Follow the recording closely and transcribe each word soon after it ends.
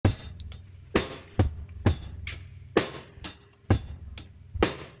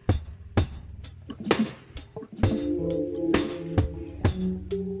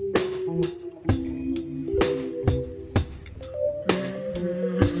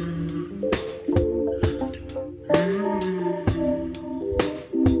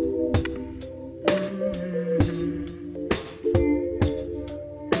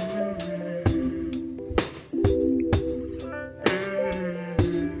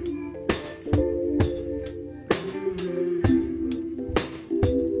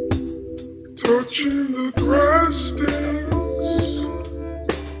watching the grass stings.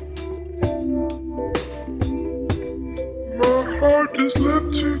 My heart is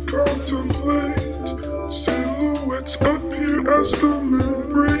left to contemplate silhouettes appear as the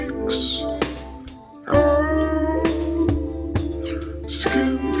moon breaks. Our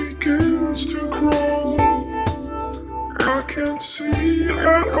skin begins to crawl. I can't see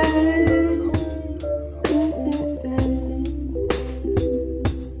at all.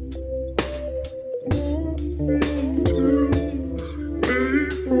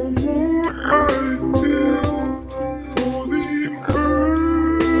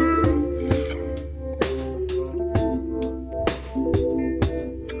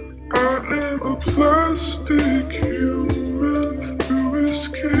 A plastic human who is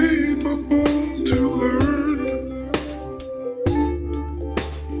capable to learn.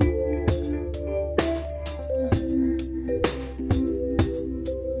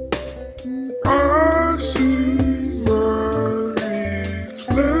 I see my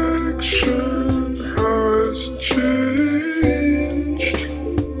reflection has changed.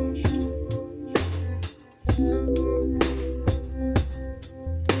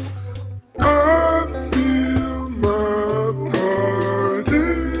 I feel my particles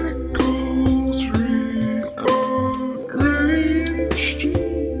rearranged.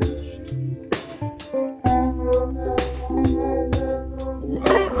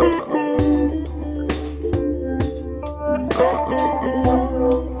 Oh, oh, oh. Oh, oh, oh.